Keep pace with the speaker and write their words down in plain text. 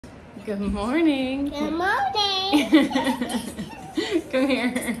Good morning. Good morning. Come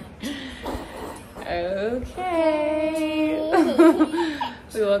here. Okay.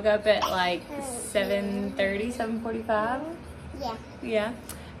 We woke up at like 7:30, 7:45. Yeah. Yeah.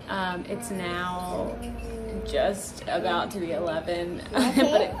 It's now just about to be 11,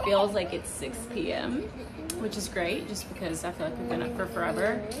 but it feels like it's 6 p.m., which is great just because I feel like we've been up for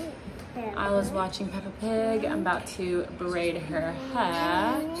forever. I was watching Peppa Pig. I'm about to braid her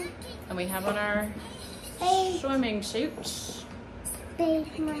hair. And we have on our swimming suits.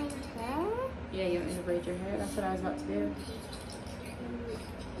 Braid my hair? Yeah, you want me to braid your hair? That's what I was about to do.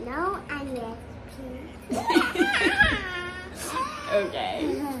 No, I'm not.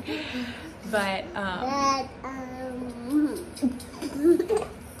 Okay. But, I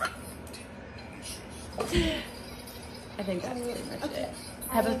think that's pretty much it.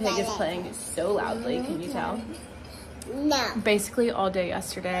 Peppa Pig is playing so loudly, can you tell? No. Basically all day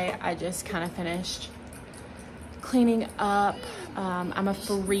yesterday, I just kind of finished cleaning up. I'm a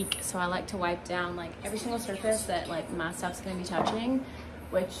freak, so I like to wipe down like every single surface that like my stuff's gonna be touching,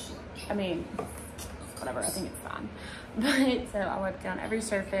 which, I mean, whatever, I think it's fine. But so I wiped down every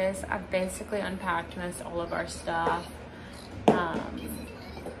surface. I've basically unpacked most all of our stuff. I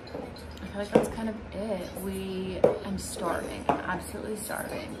feel like that's kind of it. I'm starving. I'm absolutely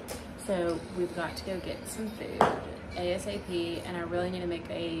starving. So we've got to go get some food ASAP, and I really need to make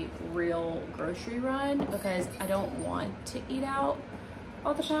a real grocery run because I don't want to eat out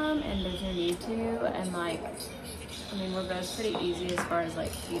all the time, and there's no need to. And like, I mean, we're both pretty easy as far as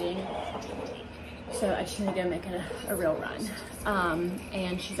like eating. So I just need to go make a real run.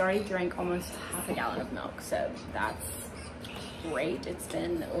 And she's already drank almost half a gallon of milk, so that's great. It's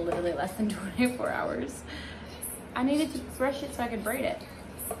been literally less than 24 hours. I needed to brush it so I could braid it.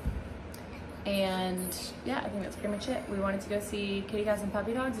 And yeah, I think that's pretty much it. We wanted to go see kitty cats and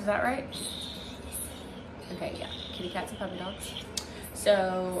puppy dogs, is that right? Okay, yeah, kitty cats and puppy dogs.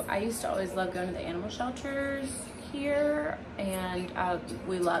 So I used to always love going to the animal shelters here, and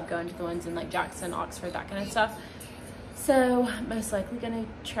we love going to the ones in like Jackson, Oxford, that kind of stuff. So most likely gonna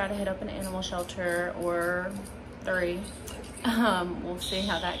try to hit up an animal shelter or 3. We'll see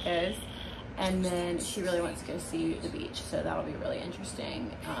how that goes. And then she really wants to go see the beach, so that'll be really interesting.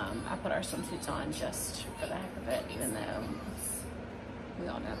 I put our swimsuits on just for the heck of it, even though we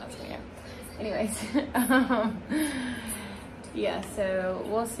all know that's gonna go. Anyways, yeah, so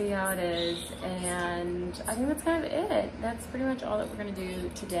we'll see how it is, and I think that's kind of it. That's pretty much all that we're gonna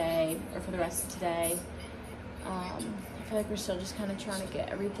do today, or for the rest of today. I feel like we're still just kind of trying to get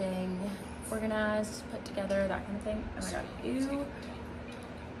everything organized, put together, that kind of thing. Oh my god, ew.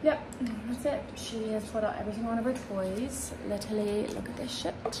 Yep, that's it. She has pulled out every single one of her toys. Literally, look at this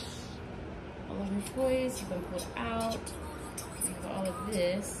shit. All of her toys have been pulled out. We have all of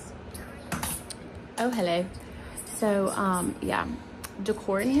this. Oh, hello. So, yeah,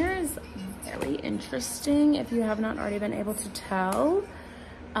 decor in here is very interesting. If you have not already been able to tell,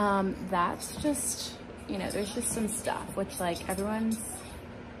 that's just, you know, there's just some stuff, which like everyone's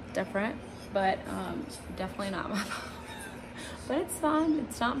different, but definitely not my fault. But it's fine.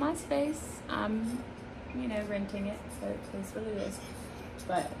 It's not my space. I'm, you know, renting it, so it is what it is.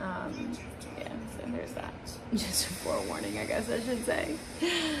 But yeah, so there's that. Just a forewarning, I guess I should say.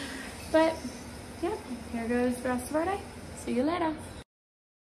 But yeah, here goes the rest of our day. See you later.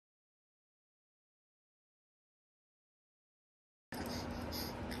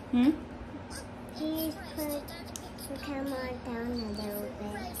 Please put the camera down a little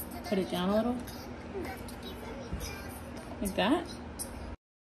bit. Put it down a little? Like that?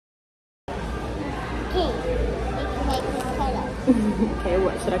 Okay, you can make the color. Okay,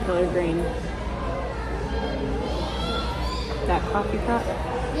 what should I color green? That coffee cup?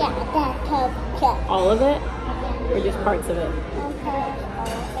 Yeah, that cup. All of it? Or just parts of it?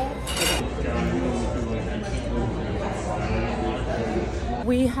 Okay,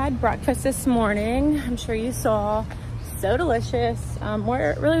 We had breakfast this morning. I'm sure you saw. So delicious.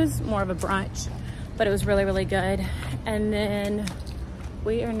 It really was more of a brunch, but it was really, really good. And then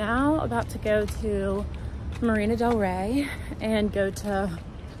we are now about to go to Marina Del Rey and go to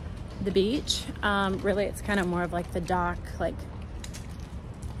the beach. Really, it's kind of more of like the dock, like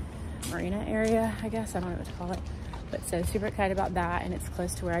marina area, I guess. I don't know what to call it. But so super excited about that, and it's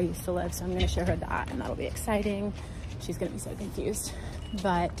close to where I used to live, so I'm gonna show her that, and that'll be exciting. She's gonna be so confused.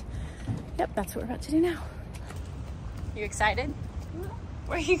 But yep, that's what we're about to do now. You excited?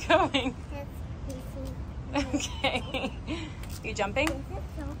 Where are you going? Okay. You jumping?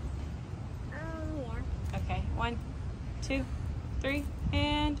 yeah. Okay, 1, 2, 3,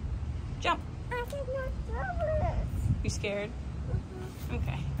 and jump. I did not throw it. You scared?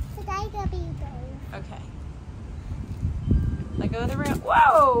 Okay. Okay. Let go of the rail.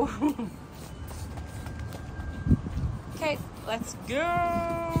 Whoa! Okay, let's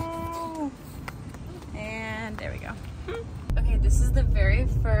go. And there we go. Okay, this is the very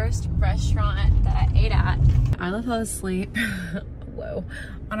first restaurant that I ate at. Ayla fell asleep. Whoa,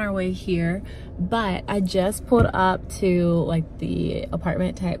 on our way here, but I just pulled up to like the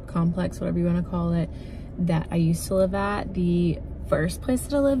apartment type complex, whatever you want to call it, that I used to live at. The first place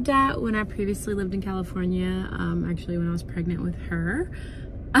that I lived at when I previously lived in California, actually when I was pregnant with her.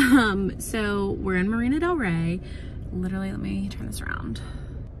 So we're in Marina Del Rey. Literally, let me turn this around.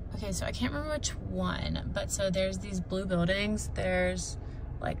 Okay, so I can't remember which one, but so there's these blue buildings. There's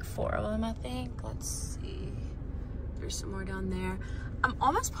like 4 of them, I think. Let's see. There's some more down there. I'm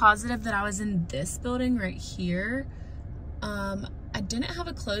almost positive that I was in this building right here. I didn't have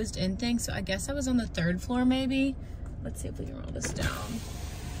a closed in thing, so I guess I was on the 3rd floor maybe. Let's see if we can roll this down.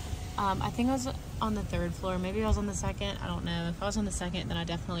 I think I was on the 3rd floor. Maybe I was on the 2nd. I don't know. If I was on the 2nd, then I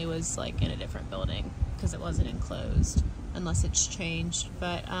definitely was like in a different building because it wasn't enclosed unless it's changed.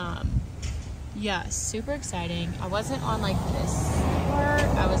 But yeah, super exciting. I wasn't on like this part.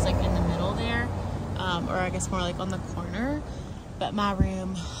 I was like in the middle there. Or I guess more like on the corner, but my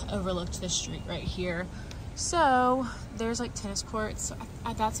room overlooked the street right here. So there's like tennis courts. So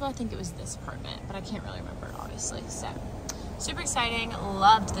that's why I think it was this apartment, but I can't really remember obviously. So super exciting.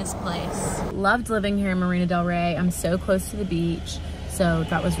 Loved this place. Loved living here in Marina Del Rey. I'm so close to the beach. So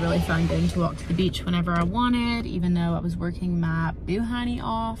that was really fun getting to walk to the beach whenever I wanted, even though I was working my boo honey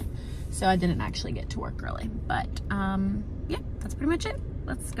off. So I didn't actually get to work early, but yeah, that's pretty much it.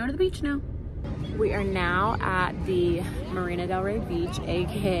 Let's go to the beach now. We are now at the Marina Del Rey beach,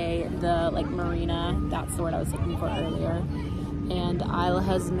 aka the like marina. That's the word I was looking for earlier. And Ayla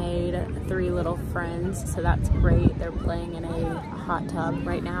has made 3 little friends, so that's great. They're playing in a hot tub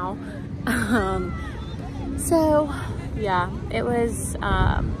right now. So yeah, it was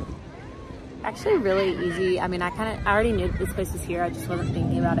actually really easy. I mean, I already knew this place was here. I just wasn't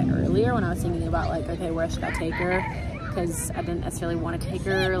thinking about it earlier when I was thinking about like, okay, where should I take her? Because I didn't necessarily want to take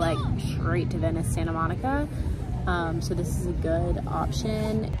her like straight to Venice, Santa Monica. So this is a good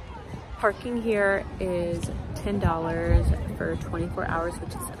option. Parking here is $10 for 24 hours, which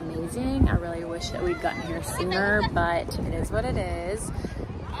is amazing. I really wish that we'd gotten here sooner, but it is what it is.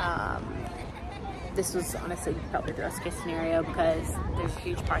 This was honestly probably the worst case scenario because there's a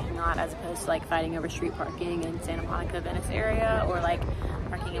huge parking lot as opposed to like fighting over street parking in Santa Monica, Venice area, or like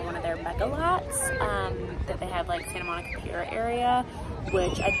parking in one of their mega lots that they have like Santa Monica Pier area,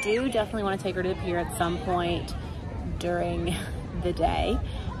 which I do definitely want to take her to the pier at some point during the day.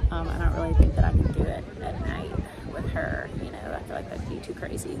 I don't really think that I can do it at night with her, you know, I feel like that'd be too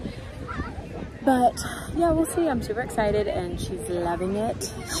crazy. But yeah, we'll see. I'm super excited and she's loving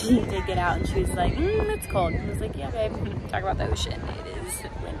it. She did get out and she's like, it's cold. And I was like, yeah, babe, talk about the ocean. It is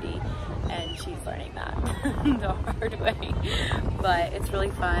windy and she's learning that the hard way. But it's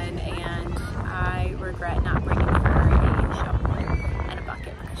really fun and I regret not bringing her a shovel and a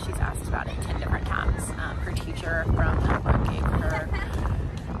bucket because she's asked about it 10 different times. Her teacher from Melbourne gave her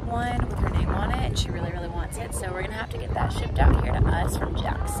one with her name on it and she really wants it, so we're gonna have to get that shipped out here to us from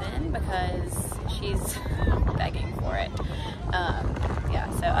Jackson because she's begging for it. Yeah,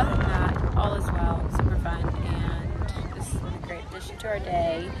 so other than that, all is well, super fun, and this has been a great addition to our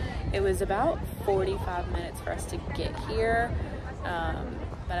day. It was about 45 minutes for us to get here,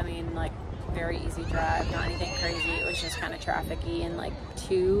 but I mean, like, very easy drive, not anything crazy. It was just kind of trafficy in like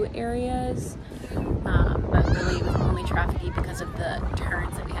 2 areas, but really it was only trafficy because of the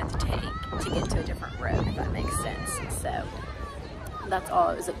turns that we had to take to get to a different road, if that makes sense. So that's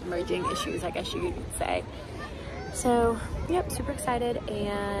all. It was like merging issues, I guess you could say. So yep, super excited,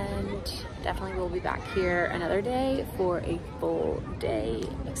 and definitely we'll be back here another day for a full day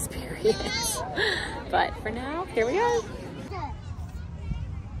experience. But for now, here we go.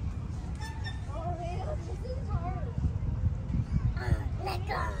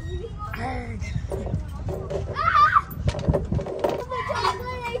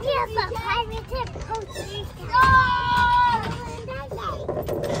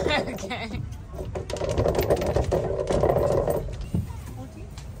 Okay.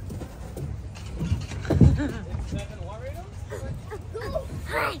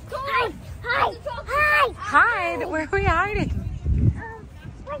 Hide? Where are we hiding?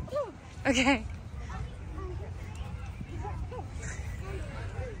 Okay.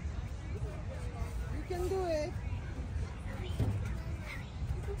 You can do it.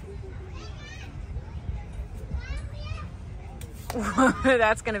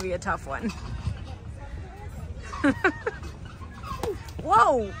 That's gonna be a tough one.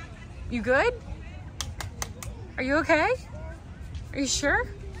 Whoa! You good? Are you okay? Are you sure?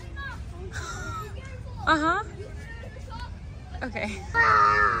 Uh-huh. Okay.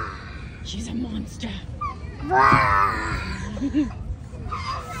 She's a monster. I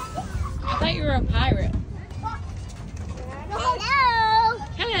thought you were a pirate. Hello.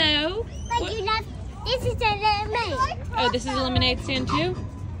 Hello. But you left. This is a lemonade. Oh, this is a lemonade stand too?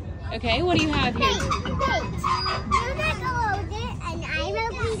 Okay, what do you have here? Wait. You just hold it, and I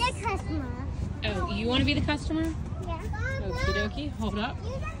will be the customer. Oh, you want to be the customer? Yeah. Okie dokie, hold up.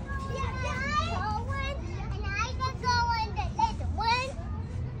 You just hold one, and I just go on the little one.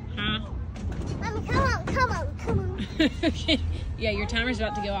 Huh? Mommy, come on. Okay. Yeah, your timer's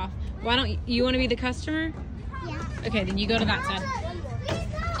about to go off. Why don't you want to be the customer? Yeah. Okay, then you go to that side.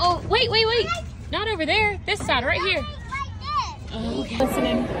 Oh, wait. Not over there. This side, right here. Oh, okay.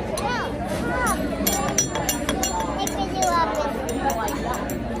 Listening.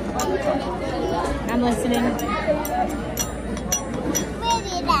 I'm listening.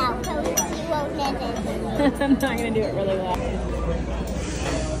 Maybe it out, so she won't let it. I'm not gonna do it really well.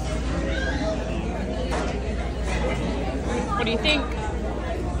 What do you think?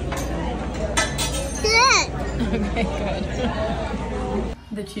 Good. Okay, good.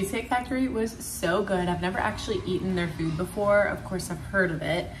 The Cheesecake Factory was so good. I've never actually eaten their food before. Of course, I've heard of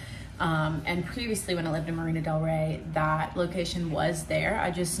it. And previously when I lived in Marina Del Rey, that location was there.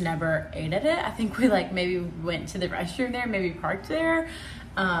 I just never ate at it. I think we maybe went to the restroom there, maybe parked there,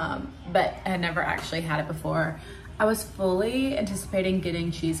 but I had never actually had it before. I was fully anticipating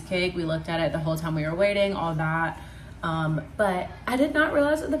getting cheesecake. We looked at it the whole time we were waiting, all that. But I did not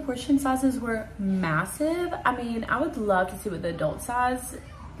realize that the portion sizes were massive. I mean, I would love to see what the adult size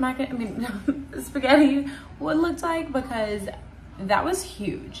spaghetti would look like, because that was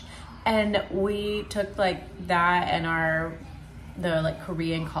huge. And we took that and the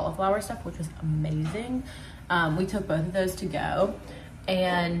Korean cauliflower stuff, which was amazing. We took both of those to go,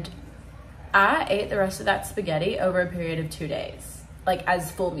 and I ate the rest of that spaghetti over a period of 2 days,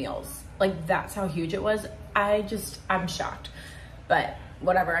 as full meals. That's how huge it was. I'm shocked, but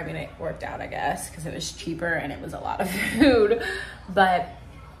whatever. I mean, it worked out, I guess, because it was cheaper and it was a lot of food, but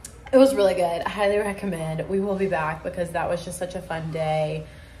it was really good. I highly recommend. We will be back because that was just such a fun day.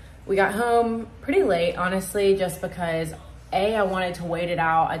 We got home pretty late, honestly, just because I wanted to wait it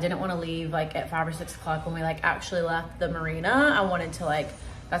out. I didn't want to leave at 5 or 6 o'clock when we actually left the marina. I wanted to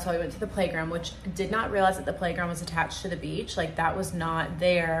that's why we went to the playground, which did not realize that the playground was attached to the beach. That was not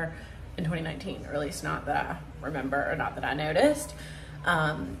there in 2019, or at least not that I remember, or not that I noticed.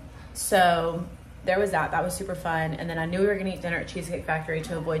 So there was that was super fun. And then I knew we were gonna eat dinner at Cheesecake Factory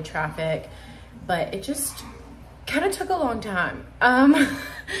to avoid traffic, but it just kind of took a long time.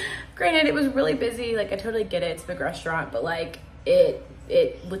 Granted, it was really busy. I totally get it, it's a big restaurant, but it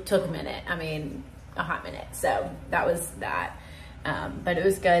took a minute. I mean, a hot minute. So that was that. But it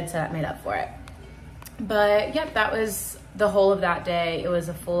was good, so that made up for it. But yep, that was the whole of that day. It was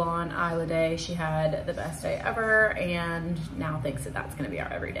a full-on Ayla day. She had the best day ever, and now thinks that that's gonna be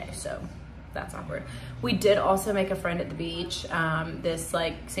our everyday, so that's awkward. We did also make a friend at the beach, this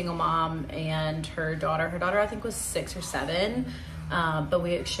single mom and her daughter. Her daughter I think was 6 or 7, but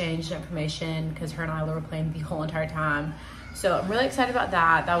we exchanged information because her and Ayla were playing the whole entire time. So I'm really excited about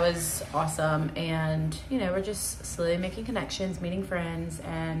that. That was awesome. And we're just slowly making connections, meeting friends,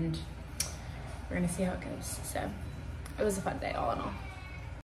 and we're gonna see how it goes. So it was a fun day all in all.